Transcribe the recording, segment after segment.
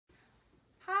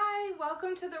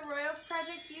Welcome to the Royals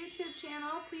Project YouTube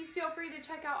channel. Please feel free to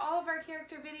check out all of our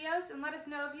character videos and let us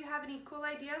know if you have any cool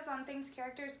ideas on things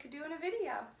characters could do in a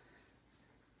video.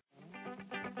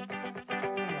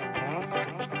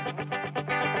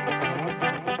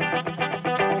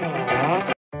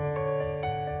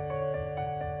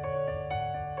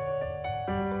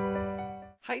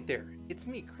 Hi there, it's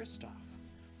me, Christoph.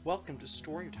 Welcome to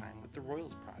Storytime with the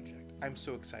Royals Project. I'm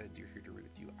so excited you're here to read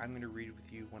with you. I'm going to read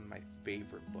with you one of my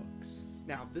favorite books.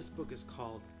 Now, this book is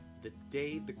called The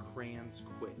Day the Crayons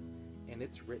Quit, and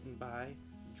it's written by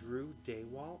Drew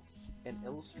Daywalt and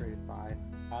illustrated by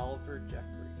Oliver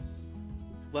Jeffries.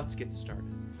 Let's get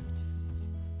started.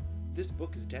 This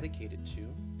book is dedicated to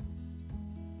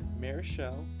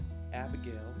Marichelle,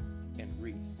 Abigail, and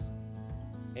Reese,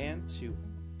 and to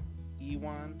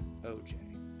Ewan OJ.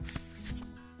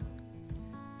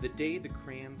 The Day the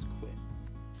Crayons Quit.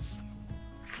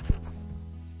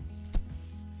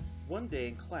 One day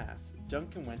in class,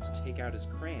 Duncan went to take out his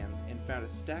crayons and found a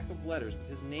stack of letters with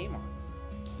his name on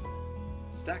them.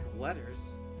 Stack of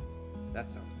letters? That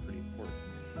sounds pretty important.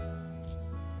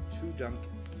 To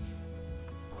Duncan.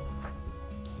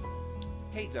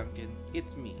 Hey Duncan,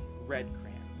 it's me, Red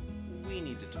Crayon. We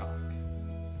need to talk.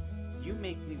 You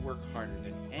make me work harder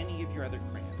than any of your other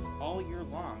crayons. All year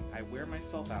long, I wear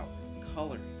myself out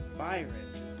coloring fire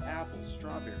engines, apples,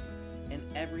 strawberries, and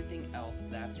everything else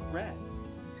that's red.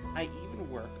 I even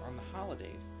work on the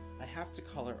holidays. I have to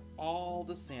color all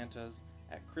the Santas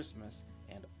at Christmas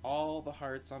and all the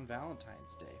hearts on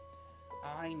Valentine's Day.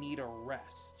 I need a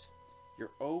rest.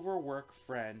 Your overworked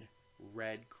friend,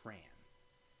 Red Crayon.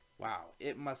 Wow,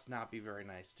 it must not be very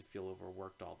nice to feel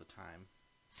overworked all the time.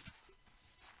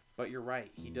 But you're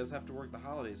right, he does have to work the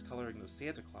holidays coloring those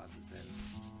Santa Clauses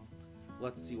in.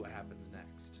 Let's see what happens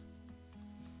next.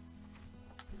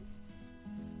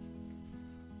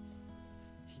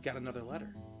 He got another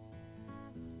letter.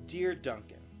 Dear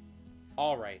Duncan,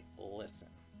 alright, listen.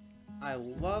 I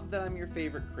love that I'm your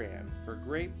favorite crayon for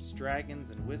grapes,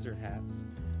 dragons, and wizard hats,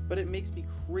 but it makes me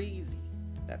crazy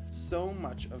that so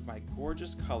much of my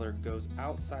gorgeous color goes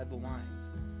outside the lines.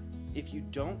 If you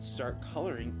don't start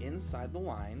coloring inside the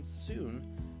lines soon,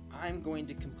 I'm going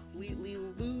to completely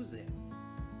lose it.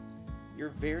 Your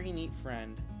very neat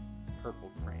friend, Purple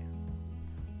Crayon.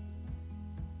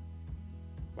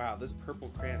 Wow, this Purple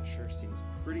Crayon sure seems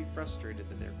pretty frustrated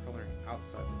that they're coloring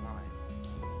outside the lines.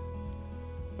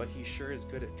 But he sure is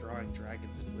good at drawing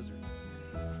dragons and wizards.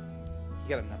 You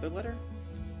got another letter?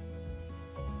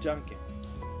 Duncan,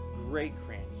 Gray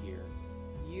Crayon here.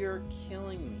 You're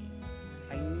killing me.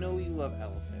 I know you love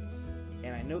elephants,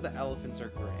 and I know the elephants are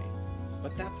gray,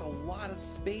 but that's a lot of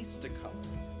space to color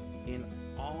in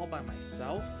all by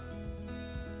myself.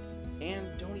 And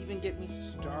don't even get me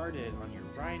started on your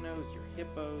rhinos, your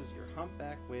hippos, your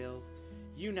humpback whales.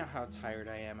 You know how tired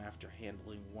I am after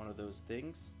handling one of those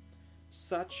things.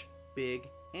 Such big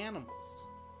animals.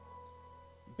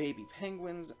 Baby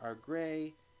penguins are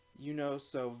gray, you know,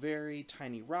 so very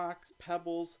tiny rocks,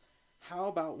 pebbles. How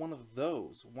about one of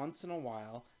those once in a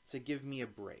while to give me a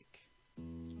break?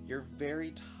 Your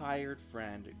very tired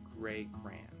friend, Gray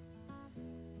Crayon.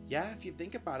 Yeah, if you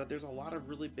think about it, there's a lot of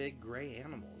really big gray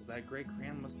animals. That Gray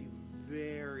Crayon must be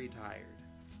very tired.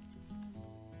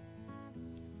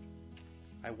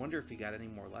 I wonder if he got any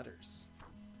more letters.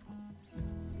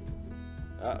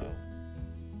 Uh-oh.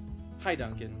 Hi,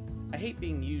 Duncan. I hate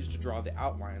being used to draw the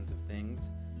outlines of things.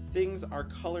 Things are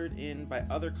colored in by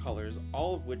other colors,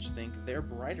 all of which think they're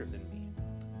brighter than me.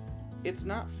 It's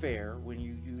not fair when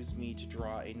you use me to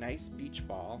draw a nice beach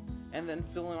ball and then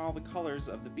fill in all the colors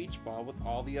of the beach ball with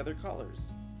all the other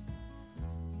colors.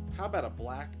 How about a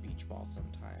black beach ball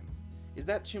sometime? Is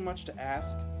that too much to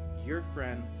ask? Your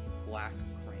friend, Black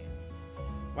Crayon.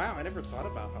 Wow, I never thought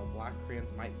about how black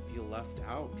crayons might feel left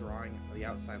out drawing the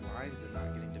outside lines and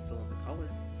not getting to fill in the color.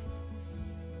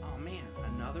 Oh man,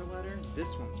 another letter?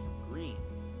 This one's from Green.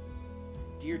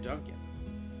 Dear Duncan,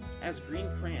 as Green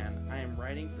Crayon, I am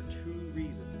writing for two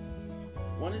reasons.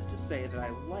 One is to say that I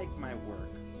like my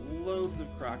work. Loads of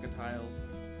crocodiles,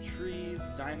 trees,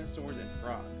 dinosaurs, and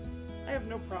frogs. I have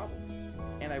no problems,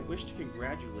 and I wish to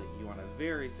congratulate you on a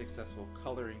very successful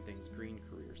coloring things green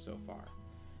career so far.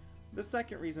 The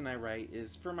second reason I write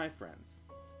is for my friends,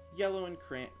 Yellow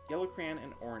Crayon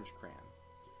and Orange Crayon,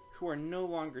 who are no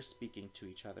longer speaking to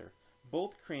each other.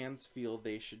 Both crayons feel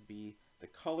they should be the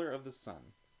color of the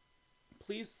sun.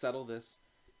 Please settle this,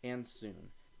 and soon,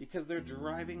 because they're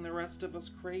driving the rest of us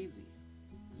crazy.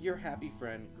 Your happy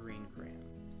friend, Green Crayon.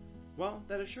 Well,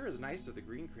 that sure is nice of the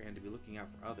Green Crayon to be looking out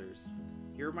for others.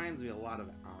 He reminds me a lot of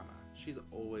Anna. She's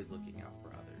always looking out for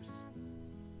others.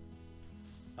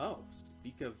 Oh,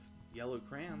 speak of yellow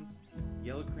crayons.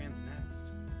 Yellow crayons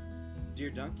next. Dear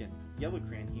Duncan, Yellow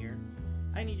Crayon here.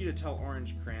 I need you to tell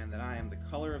Orange Crayon that I am the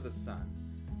color of the sun.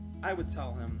 I would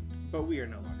tell him, but we are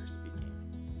no longer speaking.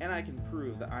 And I can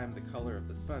prove that I am the color of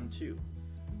the sun too.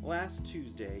 Last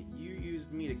Tuesday, you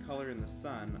used me to color in the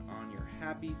sun on your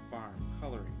Happy Farm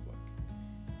coloring book.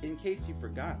 In case you've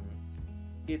forgotten,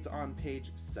 it's on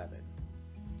page 7.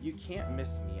 You can't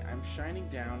miss me. I'm shining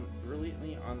down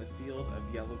brilliantly on the field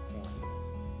of yellow corn.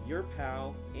 Your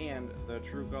pal and the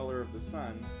true color of the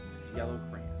sun, Yellow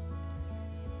Crayon.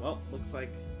 Well, looks like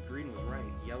Green was right.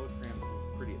 Yellow Crayon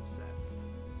seemed pretty upset.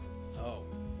 Oh,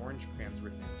 Orange Crayon's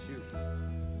written in too.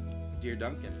 Dear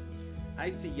Duncan, I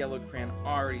see Yellow Crayon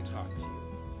already talked to you.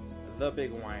 The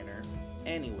big whiner.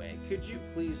 Anyway, could you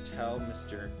please tell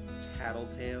Mr.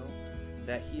 Tattletale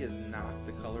that he is not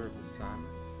the color of the sun?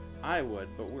 I would,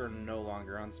 but we're no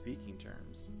longer on speaking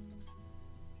terms.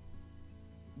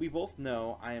 We both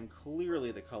know I am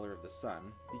clearly the color of the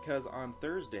sun, because on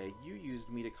Thursday you used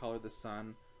me to color the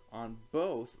sun on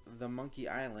both the Monkey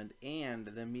Island and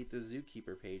the Meet the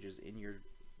Zookeeper pages in your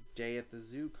Day at the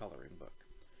Zoo coloring book.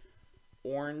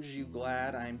 Orange, you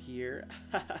glad I'm here?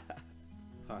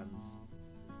 Puns.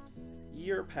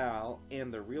 Your pal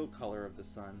and the real color of the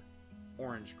sun,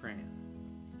 Orange Crayon.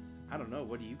 I don't know,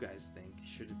 what do you guys think?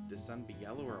 Should the sun be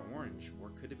yellow or orange,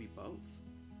 or could it be both?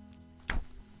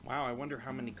 Wow, I wonder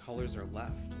how many colors are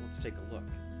left. Let's take a look.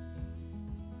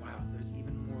 Wow, there's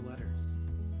even more letters.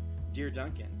 Dear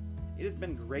Duncan, it has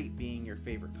been great being your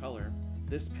favorite color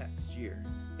this past year,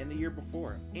 and the year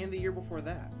before, and the year before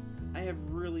that. I have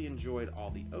really enjoyed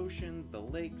all the oceans, the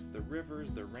lakes, the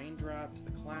rivers, the raindrops,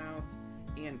 the clouds,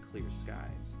 and clear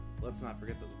skies. Let's not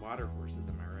forget those water horses,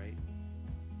 am I right?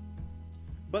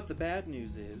 But the bad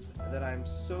news is that I'm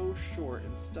so short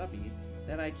and stubby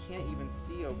that I can't even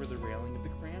see over the railing of the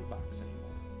crayon box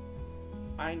anymore.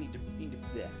 I need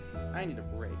a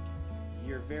break.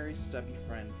 Your very stubby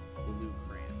friend, Blue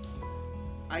Crayon.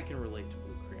 I can relate to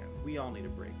Blue Crayon. We all need a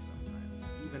break sometimes.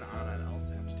 Even Anna and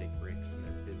Elsa have to take breaks from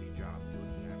their busy jobs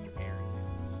looking after Aaron.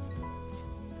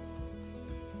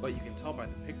 But you can tell by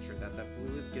the picture that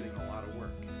Blue is getting a lot of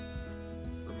work.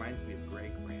 Reminds me of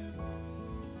Gray Crayon.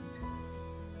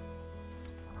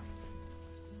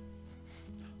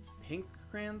 Pink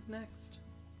crayons next?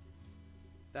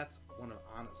 That's one of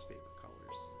Anna's favorite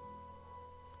colors.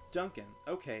 Duncan,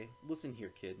 okay, listen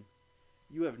here, kid.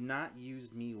 You have not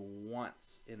used me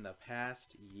once in the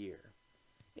past year.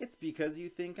 It's because you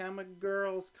think I'm a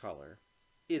girl's color,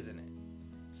 isn't it?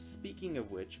 Speaking of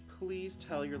which, please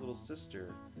tell your little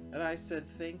sister that I said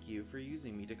thank you for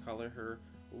using me to color her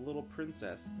Little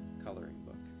Princess coloring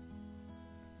book.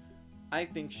 I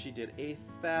think she did a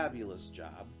fabulous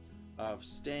job of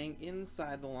staying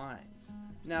inside the lines.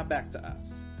 Now back to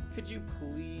us. Could you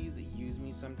please use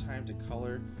me sometime to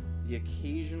color the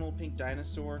occasional pink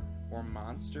dinosaur or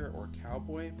monster or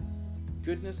cowboy?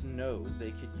 Goodness knows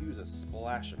they could use a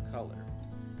splash of color.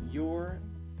 Your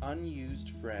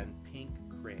unused friend, Pink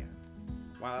Crayon.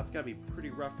 Wow, that's gotta be pretty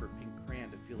rough for Pink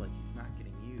Crayon to feel like he's not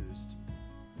getting used.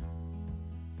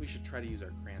 We should try to use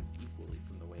our crayons equally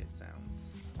from the way it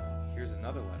sounds. Here's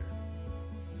another letter.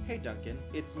 Hey Duncan,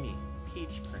 it's me,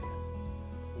 Peach Crayon.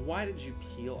 Why did you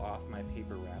peel off my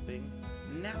paper wrapping?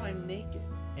 Now I'm naked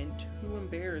and too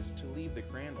embarrassed to leave the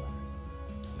crayon box.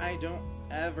 I don't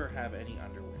ever have any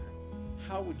underwear.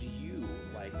 How would you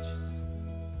like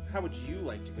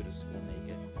to go to school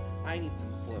naked? I need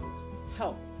some clothes.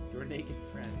 Help, your naked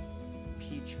friend,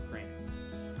 Peach Crayon.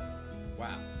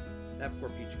 Wow, that poor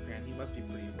Peach Crayon, he must be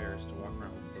pretty embarrassed to walk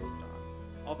around with clothes on.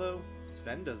 Although,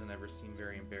 Sven doesn't ever seem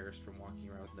very embarrassed from walking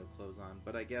around with no clothes on,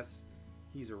 but I guess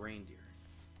he's a reindeer.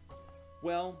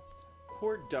 Well,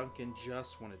 poor Duncan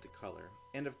just wanted to color,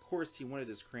 and of course he wanted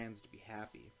his crayons to be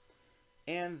happy.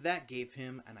 And that gave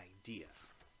him an idea.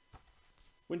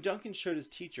 When Duncan showed his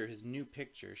teacher his new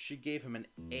picture, she gave him an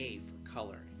A for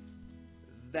coloring.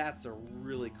 That's a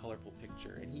really colorful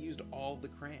picture, and he used all the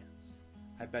crayons.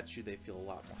 I bet you they feel a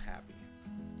lot more happy.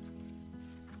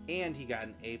 And he got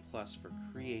an A+ for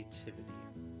creativity.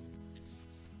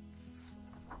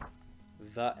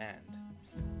 The end.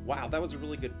 Wow, that was a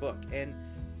really good book, and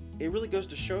it really goes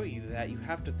to show you that you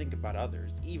have to think about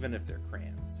others, even if they're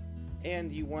crayons.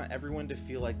 And you want everyone to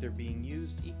feel like they're being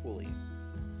used equally.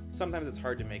 Sometimes it's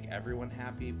hard to make everyone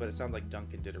happy, but it sounds like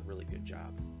Duncan did a really good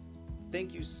job.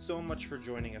 Thank you so much for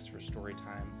joining us for story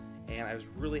time, and I was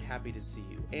really happy to see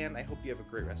you, and I hope you have a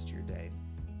great rest of your day.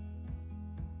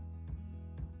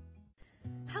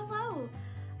 Hello!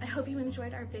 I hope you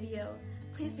enjoyed our video.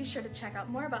 Please be sure to check out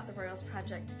more about the Royals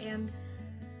Project, and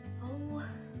oh,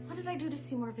 what did I do to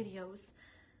see more videos?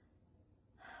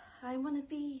 I want to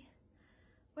be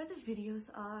where the videos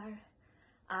are.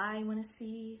 I wanna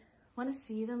see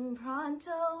them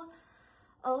pronto.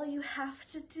 All you have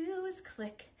to do is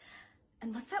click.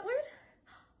 And what's that word?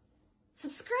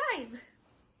 Subscribe.